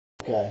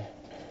Okay.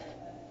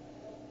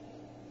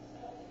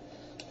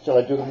 Shall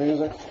I do the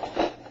music?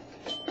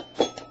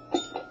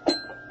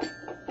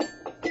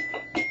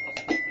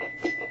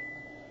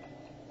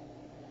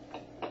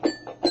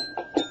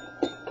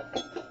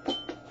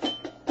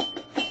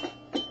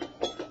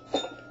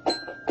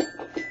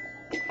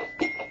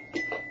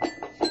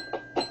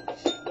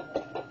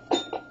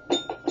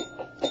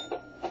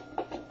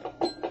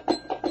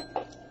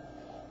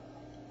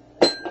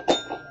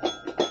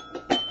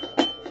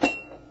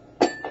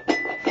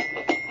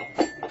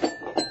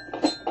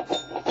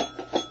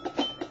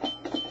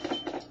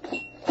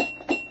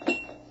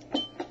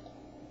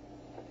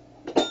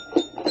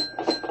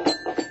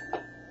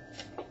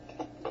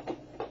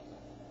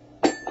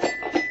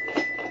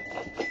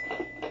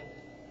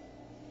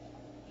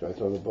 Should I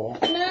throw the ball?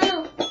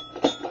 No.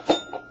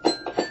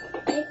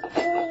 It's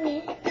doing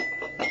it.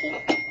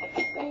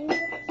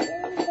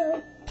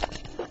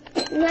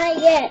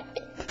 Not yet.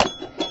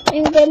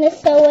 I'm gonna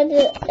throw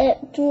it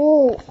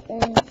through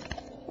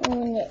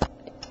on it.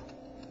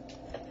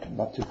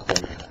 Not too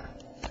close.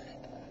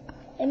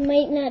 I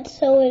might not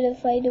throw it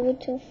if I do it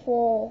too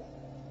full.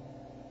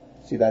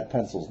 See, that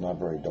pencil's not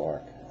very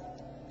dark.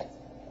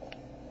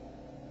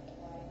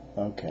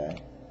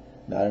 Okay.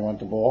 Now you want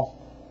the ball?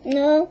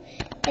 No,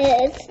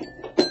 it's...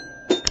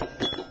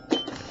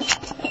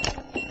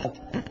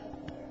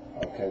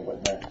 Okay,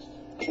 what next?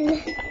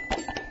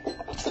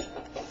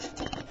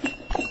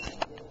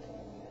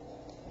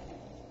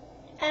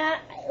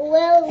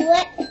 Well,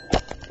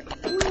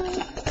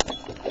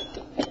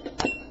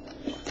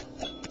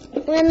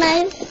 when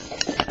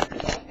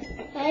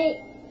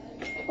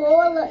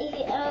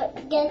I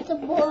get the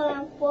ball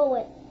on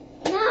forward.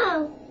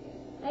 No,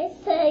 I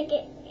said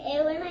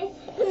when I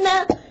said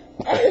no.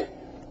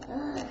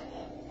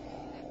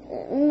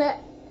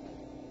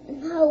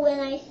 No, when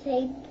I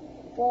say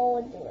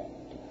forward, do it.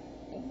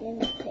 I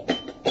didn't say.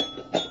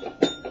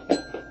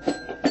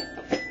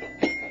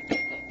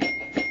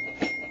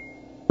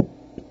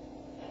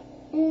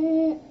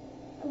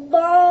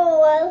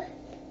 Ball.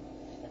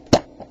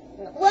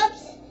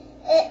 Whoops!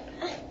 It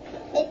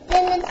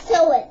didn't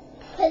show it.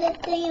 Put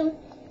it down.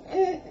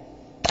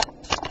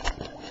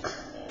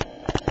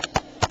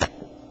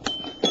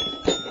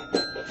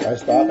 Should I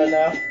stop it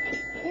now?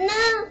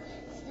 No,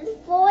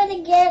 forward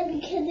again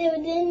because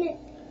it didn't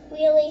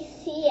really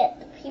see it.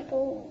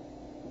 People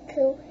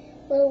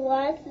will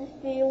watch this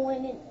video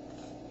when it's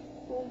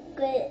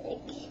good.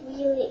 It's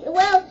really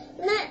well.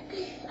 Not.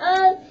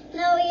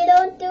 No, you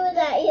don't do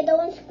that. You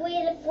don't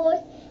squeeze it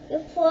first. You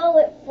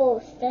forward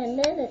first, and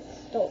then it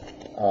stops.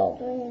 Oh.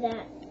 Doing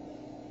that.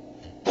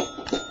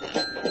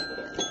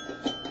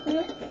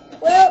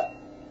 Well.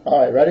 All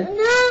right, ready?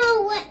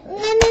 No,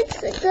 then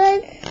it's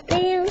good.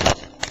 Damn.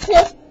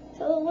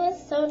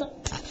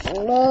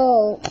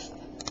 No.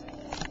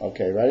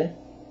 Okay, ready?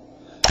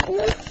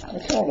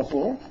 It's on the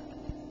floor.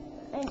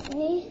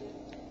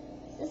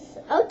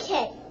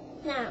 Okay,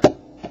 now.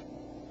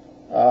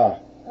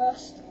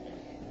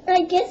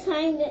 I guess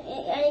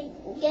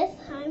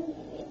I'm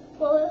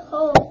for a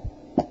hole.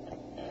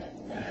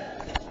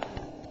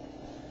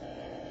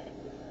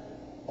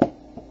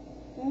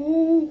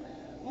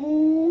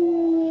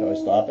 Shall I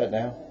stop it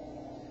now?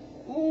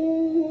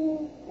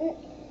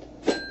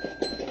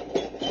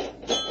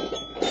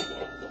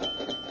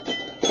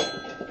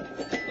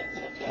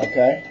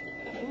 Okay.